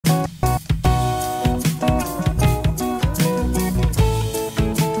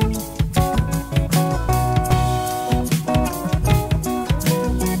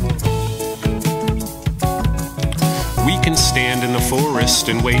post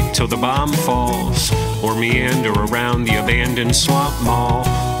and wait till the bomb falls, or meander around the abandoned swamp mall.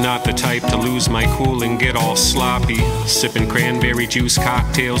 Not the type to lose my cool and get all sloppy, sipping cranberry juice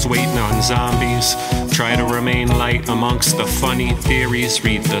cocktails, waiting on zombies. Try to remain light amongst the funny theories,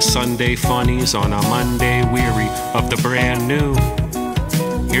 read the Sunday funnies on a Monday, weary of the brand new.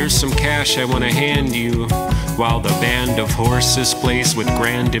 Here's some cash I want to hand you, while the band of horses plays with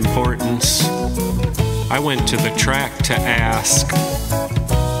grand importance. I went to the track to ask,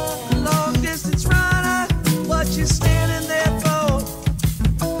 long distance runner, what you standing there for?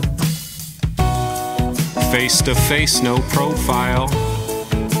 face to face, no profile.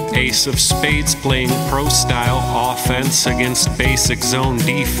 Ace of spades playing pro style offense against basic zone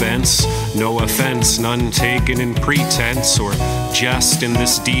defense. No offense, none taken in pretense or jest in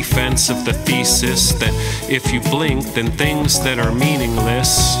this defense of the thesis that if you blink, then things that are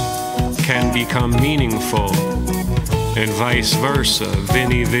meaningless can become meaningful, and vice versa.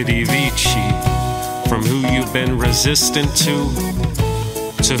 Vini vidi vici, from who you've been resistant to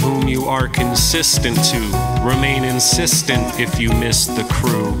whom you are consistent to. Remain insistent if you miss the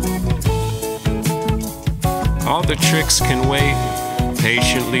crew. All the tricks can wait,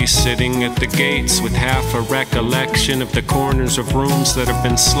 patiently sitting at the gates with half a recollection of the corners of rooms that have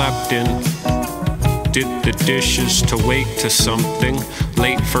been slept in. Did the dishes to wake to something,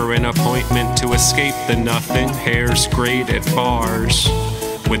 late for an appointment to escape the nothing. Hair's great at bars,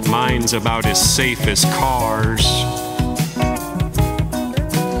 with minds about as safe as cars.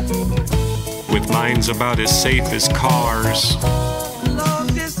 With minds about as safe as cars. Long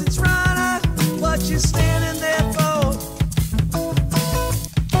distance runner, what you standing there for?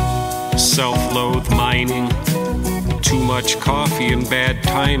 Self-loathe mining, too much coffee and bad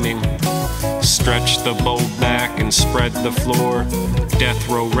timing. Stretch the bowl back and spread the floor. Death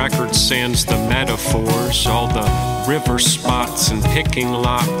Row Records sands the metaphors. All the river spots and picking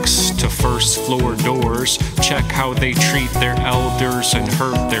locks to first floor doors. Check how they treat their elders and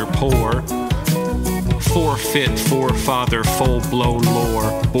hurt their poor. Forfeit forefather full-blown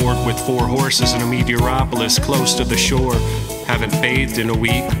lore. Bored with 4 horses in a meteoropolis close to the shore. Haven't bathed in a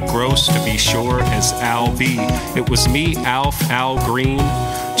week, gross to be sure as Al B. It was me, Alf, Al Green.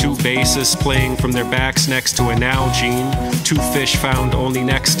 2 basses playing from their backs next to an Nalgene. 2 fish found only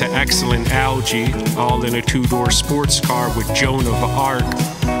next to excellent algae. All in a 2-door sports car with Joan of Arc.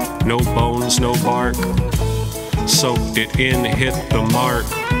 No bones, no bark. Soaked it in, hit the mark.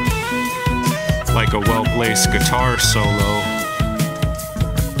 Like a well-placed guitar solo.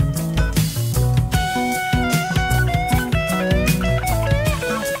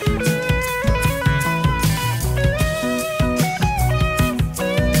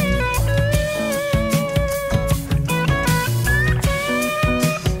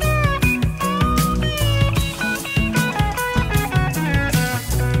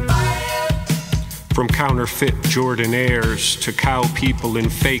 From counterfeit Jordanaires to cow people in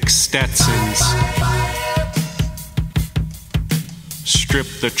fake Stetsons. Strip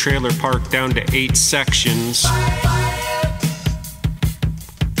the trailer park down to 8 sections.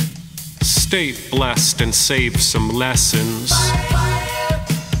 Stay blessed and save some lessons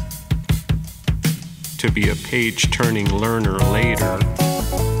to be a page-turning learner later.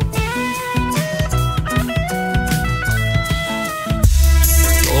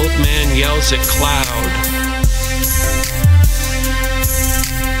 Old man yells at cloud.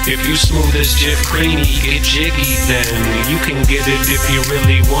 If you smooth as Jeff Craney, get jiggy then. You can get it if you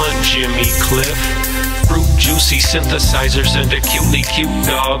really want, Jimmy Cliff. Fruit juicy synthesizers and acutely cute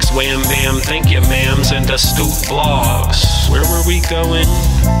dogs. Wham bam, thank you ma'ams, and astute blogs. Where were we going?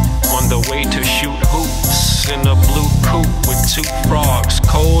 On the way to shoot hoops in a blue coupe with 2 frogs.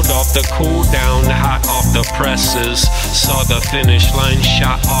 Cold off the cool down, hot off the presses. Saw the finish line,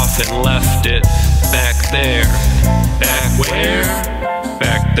 shot off and left it back there. Back where?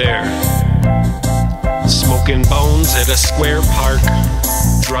 Back there. Smoking bones at a square park.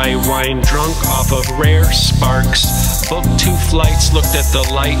 Dry wine drunk off of rare sparks. Booked 2 flights, looked at the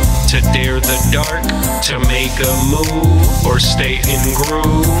light to dare the dark. To make a move or stay in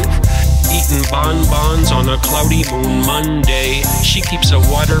groove. Eating bonbons on a cloudy moon Monday. She keeps a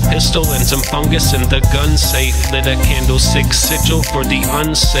water pistol and some fungus in the gun safe. Lit a candlestick sigil for the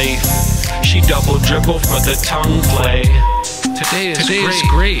unsafe. She double dribble for the tongue play. Today is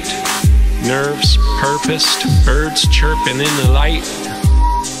great. Nerves purposed, birds chirping in the light.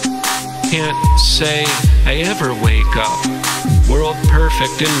 Can't say I ever wake up world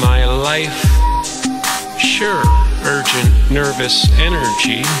perfect in my life. Sure, urgent, nervous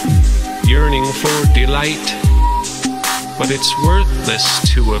energy, yearning for delight, but it's worthless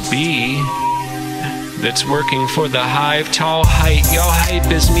to a bee. that's working for the hive. Tall height, y'all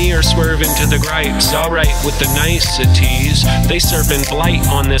hype is me or swerve into the gripes. Alright with the niceties, they serving blight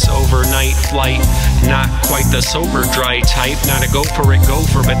on this overnight flight. Not quite the sober dry type, not a go for it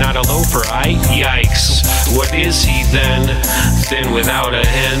gopher, but not a loafer. Yikes, what is he then? Thin without a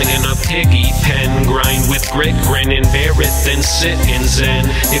hen in a piggy pen. Grind with grit, grin and bear it, then sit in zen.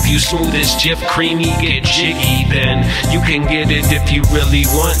 If you smooth as Jif creamy, get jiggy then. You can get it if you really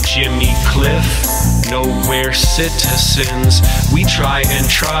want Jimmy Cliff. Nowhere citizens, we try and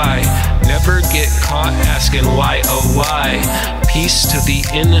try. Never get caught asking why, oh why. Peace to the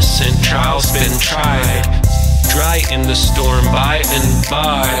innocent, trial's been tried. Dry in the storm, by and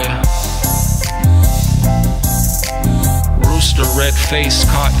by. Rooster red face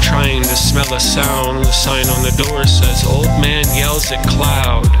caught trying to smell a sound. The sign on the door says old man yells at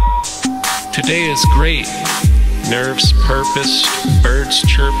cloud. Today is great, nerves purposed, birds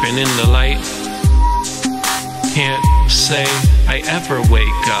chirping in the light. Can't say I ever wake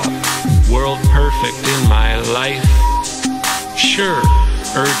up world perfect in my life. Sure,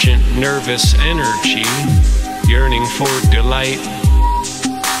 urgent nervous energy, yearning for delight,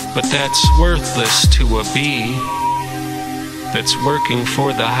 but that's worthless to a bee that's working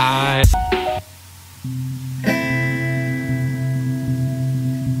for the hive.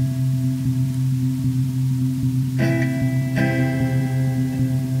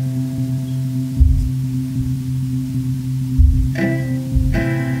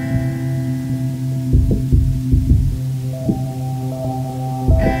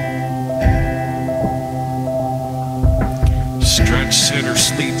 Stretch, sit, or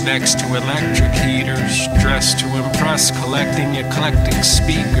sleep next to electric heaters. Dressed to impress, collecting eclectic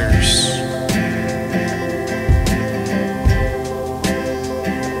speakers.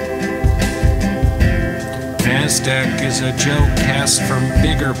 NASDAQ is a joke cast from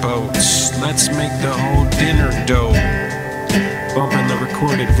bigger boats. Let's make the whole dinner dope. Bumping the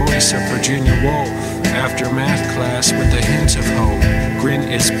recorded voice of Virginia Woolf after math class with a hint of hope. Grin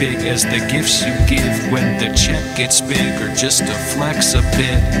as big as the gifts you give when the check gets big, or just to flex a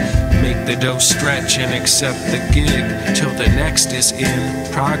bit. Make the dough stretch and accept the gig till the next is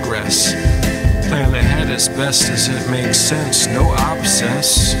in progress. Plan ahead as best as it makes sense, no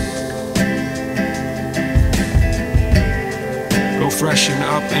obsess. Go freshen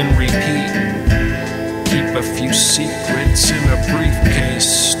up and repeat. Keep a few secrets in a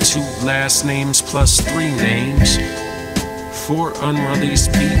briefcase. 2 last names plus 3 names. 4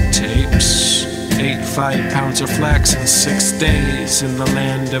 unreleased beat tapes. 8 5 pounds of flax in 6 days. In the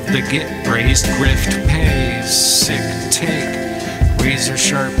land of the get braised, grift pays. Sick take, razor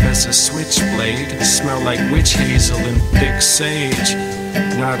sharp as a switchblade. Smell like witch hazel and thick sage.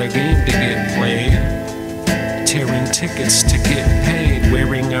 Not a game to get played. Tearing tickets to get paid.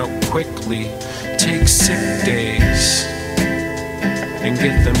 Wearing out quickly. Take sick days and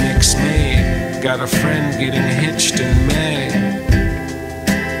get the mix made. Got a friend getting hitched in May.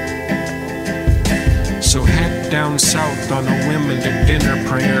 So head down south on a whim into dinner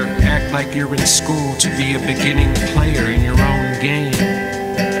prayer. Act like you're in school to be a beginning player in your own game.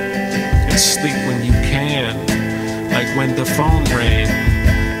 And sleep when you can, like when the phone rang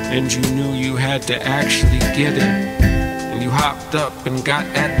and you knew you had to actually get it. And you hopped up and got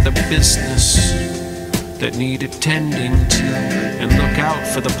at the business that need attending to. And look out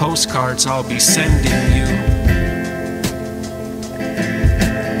for the postcards I'll be sending you.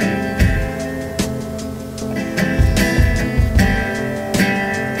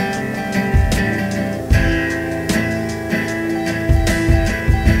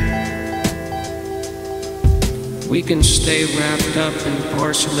 We can stay wrapped up in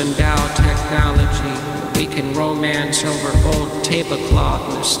porcelain Dow technology. We can romance over old tablecloth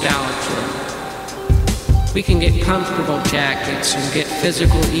nostalgia. We can get comfortable jackets and get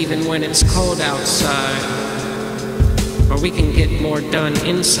physical even when it's cold outside. Or we can get more done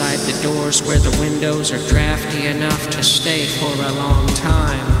inside the doors where the windows are drafty enough to stay for a long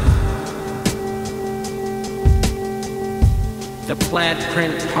time. The plaid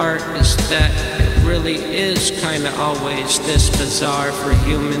print part is that it really is kinda always this bizarre for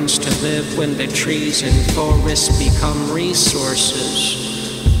humans to live when the trees and forests become resources.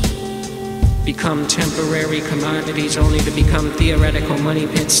 Become temporary commodities only to become theoretical money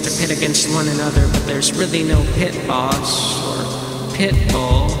pits to pit against one another, but there's really no pit boss or pit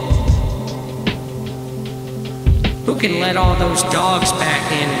bull. Who can let all those dogs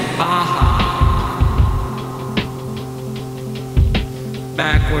back in Baja?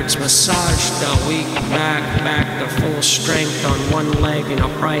 Backwards massage the weak back to full strength on one leg in a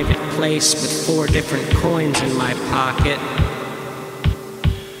private place with 4 different coins in my pocket.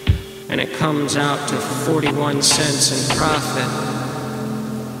 and it comes out to 41 cents in profit.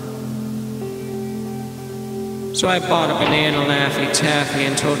 So I bought a banana Laffy Taffy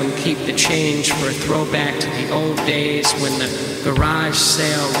and told him keep the change for a throwback to the old days when the garage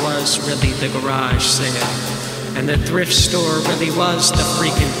sale was really the garage sale, and the thrift store really was the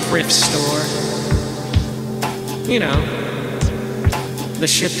freaking thrift store. You know, the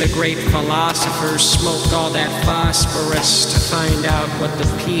shit the great philosophers smoked all that phosphorus to find out what the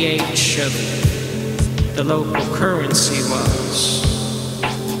pH of the local currency was.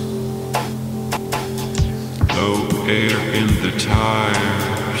 Low air in the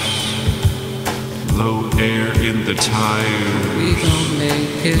tires. Low air in the tires. We gon'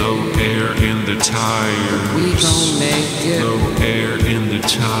 make it. Low air in the tires. We gon' make it. Low air in the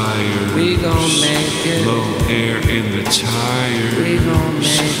tires. We gon' make it. Low air in the tires. We gon'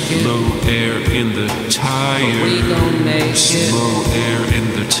 make it. Low air in the tires. We gon' make it. Low air in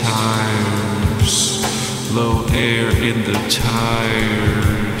the tires. Low air in the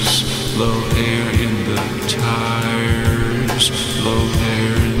tires. Low air in the tires. Low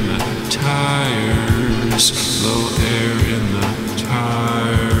air in the tires. Low air in the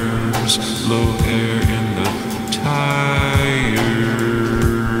tires. Low air in the tires.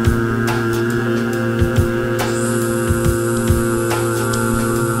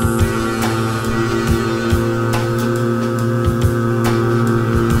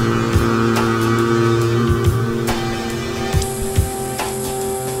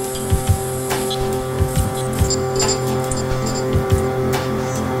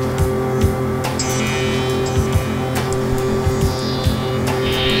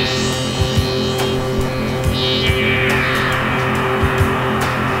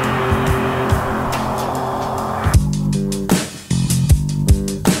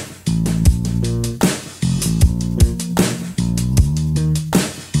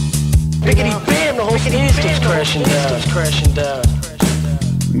 Crashing down.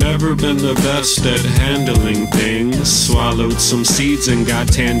 Never been the best at handling things. Swallowed some seeds and got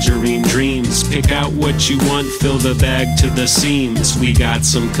tangerine dreams. Pick out what you want, fill the bag to the seams. We got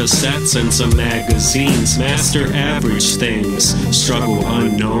some cassettes and some magazines. Master average things, struggle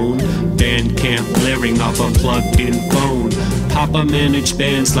unknown. Bandcamp blaring off a plugged-in phone. Papa managed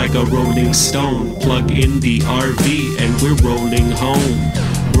bands like a rolling stone. Plug in the RV and we're rolling home.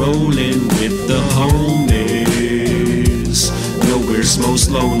 Rolling with the homies. Nowhere's most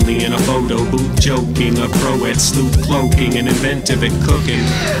lonely in a photo booth, joking. A pro at sloop cloaking and inventive at cooking.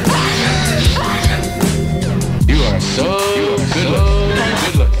 You are so good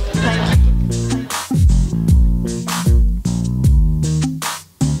looking.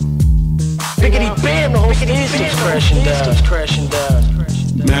 Biggity bam, the whole city is just crashing down.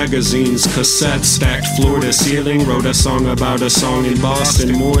 Magazines, cassettes stacked floor to ceiling. Wrote a song about a song in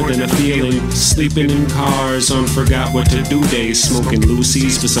Boston, more than a feeling. Sleeping in cars on forgot what to do days. Smoking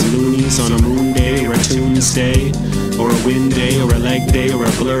Lucy's with some loonies on a moon day or a tunes day, or a wind day or a leg day or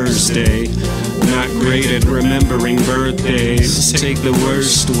a blurs day. Not great at remembering birthdays, take the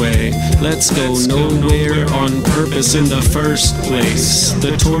worst way. Let's go nowhere on purpose in the first place.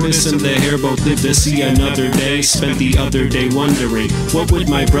 The tortoise and the hare both lived to see another day. Spent the other day wondering, what would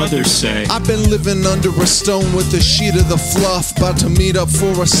my brother say? I've been living under a stone with a sheet of the fluff. About to meet up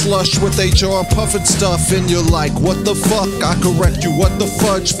for a slush with HR puffin' stuff. And you're like, what the fuck? I correct you, what the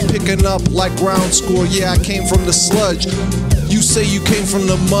fudge? Picking up like ground score, yeah, I came from the sludge. You say you came from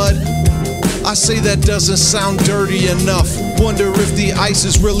the mud, I say that doesn't sound dirty enough. Wonder if the ice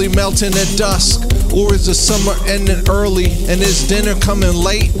is really melting at dusk, or is the summer ending early and is dinner coming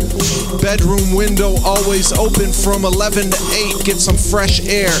late? Bedroom window always open from 11 to 8. Get some fresh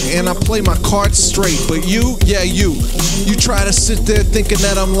air and I play my cards straight. But you, yeah you try to sit there thinking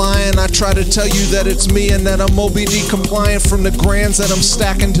that I'm lying. I try to tell you that it's me and that I'm OBD compliant. From the grands that I'm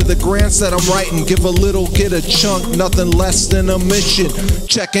stacking to the grants that I'm writing. Give a little, get a chunk, nothing less than a mission.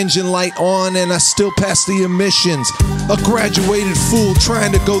 Check engine light on and I still pass the emissions. A graduated fool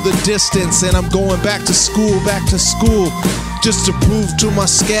trying to go the distance, and I'm going back to school, just to prove to my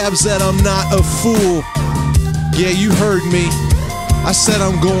scabs that I'm not a fool. Yeah, you heard me. I said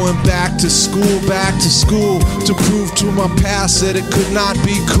I'm going back to school, to prove to my past that it could not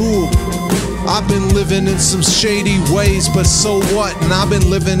be cool. I've been living in some shady ways, but so what? And I've been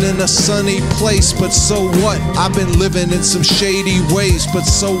living in a sunny place, but so what? I've been living in some shady ways, but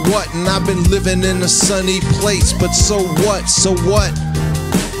so what? And I've been living in a sunny place, but so what? So what?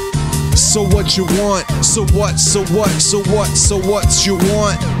 So what you want? So what? So what? So what? So what you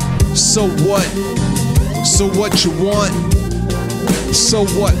want? So what? So what you want? So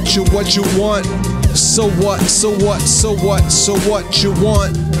what you want? So what? So what? So what? So what you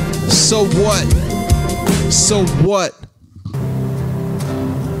want? So what? So what?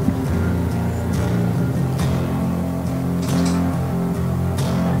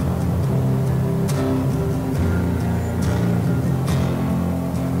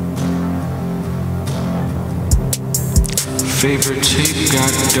 Favorite tape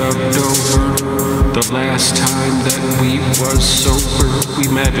got dubbed over. The last time that we was sober, we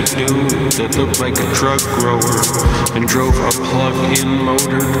met a dude that looked like a drug grower and drove a plug-in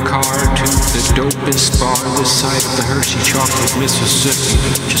motored car to the dopest bar this side of the Hershey Chocolate, Mississippi,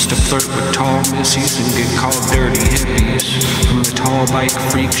 just to flirt with tall missies and get called dirty hippies. From the tall bike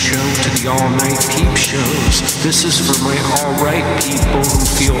freak show to the all-night peep shows, this is for my all-right people who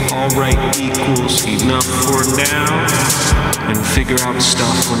feel all-right equals enough for now, and figure out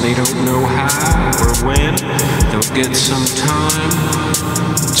stuff when they don't know how or when. They'll get some time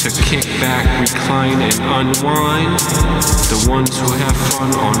to kick back, recline, and unwind. The ones who have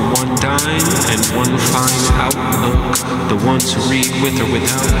fun on one dime and one fine outlook. The ones who read with or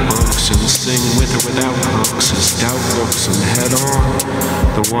without books and sing with or without hooks as doubt looks and head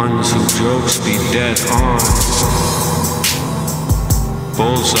on. The ones who jokes be dead on.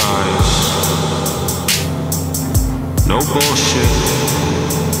 Bullseyes. No bullshit,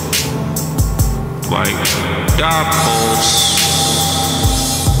 like doubles.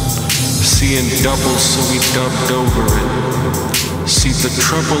 Seeing doubles, so we dubbed over it. See, the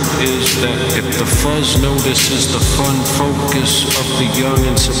trouble is that if the fuzz notices the fun focus of the young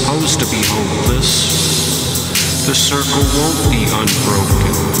and supposed to be hopeless, the circle won't be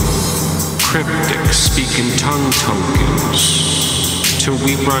unbroken. Cryptic, speaking tongue tokens. Till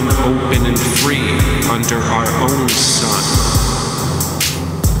we run open and free under our own sun.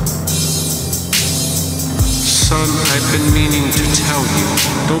 Son, I've been meaning to tell you,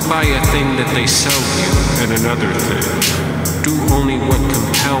 don't buy a thing that they sell you, and another thing, do only what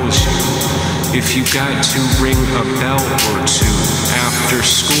compels you. If you got to ring a bell or two after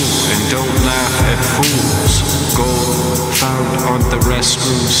school, and don't laugh at fools, gold found on the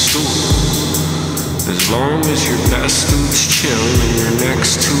restroom stool. As long as your best dudes chill and your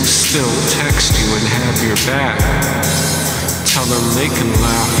next two still text you and have your back, tell them they can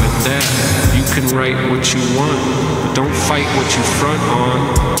laugh at that. You can write what you want, but don't fight what you front on.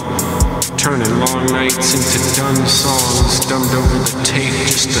 Turning long nights into done songs, dumbed over the tape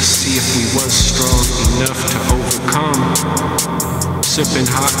just to see if we was strong enough to overcome. Sipping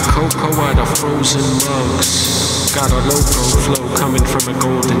hot cocoa out of frozen mugs. Got a loco flow coming from a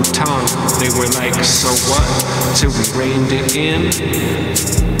golden tongue. They were like, so what? Till we reined it in.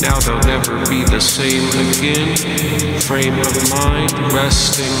 Now they'll never be the same again. Frame of mind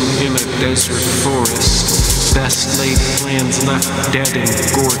resting in a desert forest. Best laid plans left dead and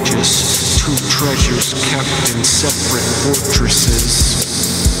gorgeous. Two treasures kept in separate fortresses.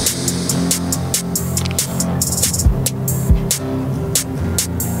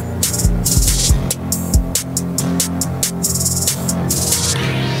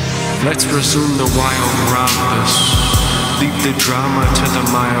 Let's resume the wild rhombus. Leave the drama to the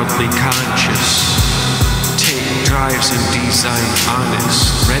mildly conscious. Take drives and design honest.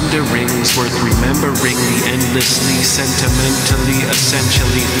 Renderings worth remembering the endlessly, sentimentally,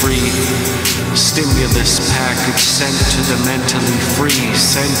 essentially free. Stimulus package sent to the mentally free.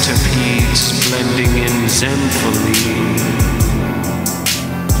 Centipedes blending in zenfully.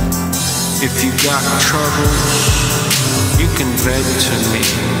 If you got troubles, you can vent to me.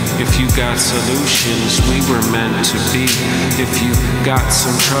 If you got solutions, we were meant to be. If you got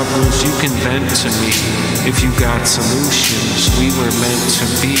some troubles, you can vent to me. If you got solutions, we were meant to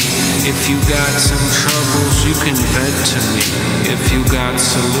be. If you got some troubles, you can vent to me. If you got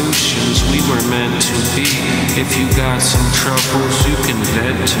solutions, we were meant to be. If you got some troubles, you can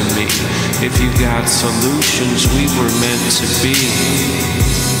vent to me. If you got solutions, we were meant to be.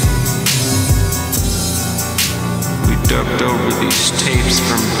 Dubbed over these tapes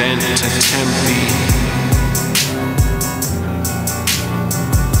from Bent to Tempe.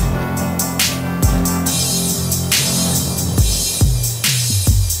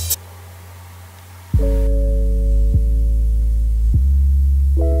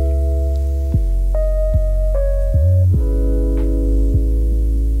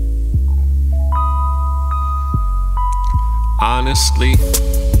 Honestly,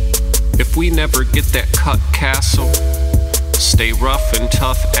 if we never get that cut castle, stay rough and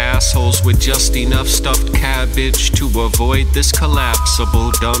tough assholes with just enough stuffed cabbage to avoid this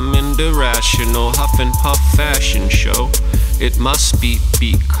collapsible, dumb and irrational huff and puff fashion show. It must be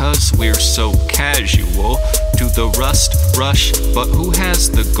because we're so casual. Do the rust rush, but who has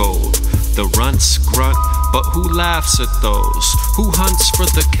the gold? The runts grunt, but who laughs at those? Who hunts for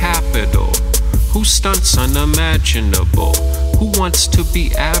the capital? Who stunts unimaginable? Who wants to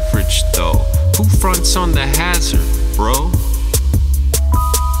be average though? Who fronts on the hazard, bro?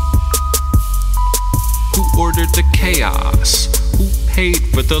 Who ordered the chaos? Who paid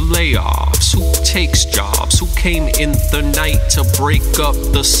for the layoffs? Who takes jobs? Who came in the night to break up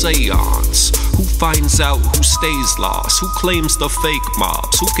the seance? Who finds out who stays lost? Who claims the fake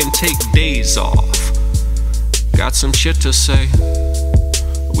mobs? Who can take days off? Got some shit to say.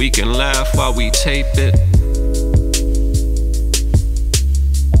 We can laugh while we tape it.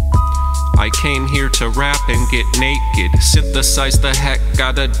 I came here to rap and get naked. Synthesize the heck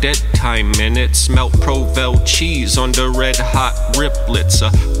out of dead time minutes. Melt Provel cheese on the red hot riblets.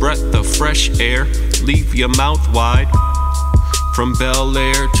 A breath of fresh air, leave your mouth wide. From Bel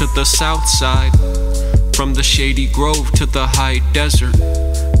Air to the south side, from the shady grove to the high desert.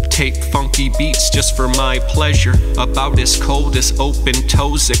 Tape funky beats just for my pleasure. About as cold as open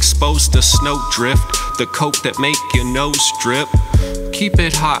toes exposed to snowdrift. The coke that make your nose drip. Keep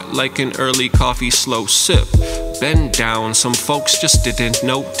it hot like an early coffee slow sip. Bend down, some folks just didn't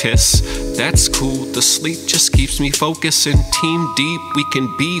notice. That's cool, the sleep just keeps me focusing. Team deep, we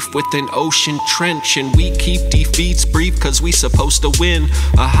can beef with an ocean trench. And we keep defeats brief cause we supposed to win.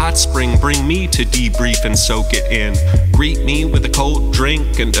 A hot spring, bring me to debrief and soak it in. Greet me with a cold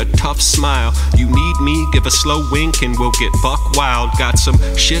drink and a tough smile. You need me, give a slow wink and we'll get buck wild. Got some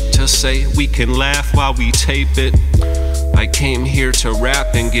shit to say, we can laugh while we tape it. I came here to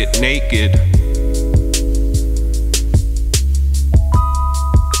rap and get naked.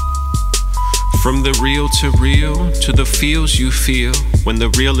 From the real to the feels you feel. When the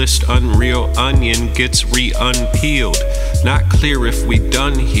realest unreal onion gets re-unpeeled. Not clear if we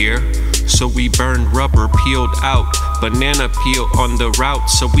done here, so we burned rubber peeled out. Banana peel on the route,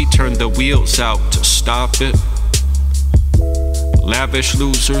 so we turned the wheels out to stop it. Lavish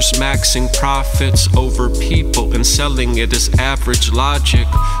losers maxing profits over people and selling it as average logic,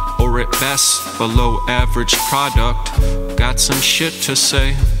 or at best below average product. Got some shit to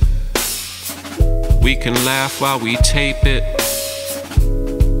say. We can laugh while we tape it.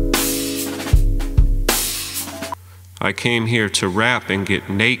 I came here to rap and get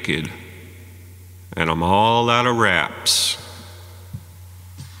naked, and I'm all out of raps.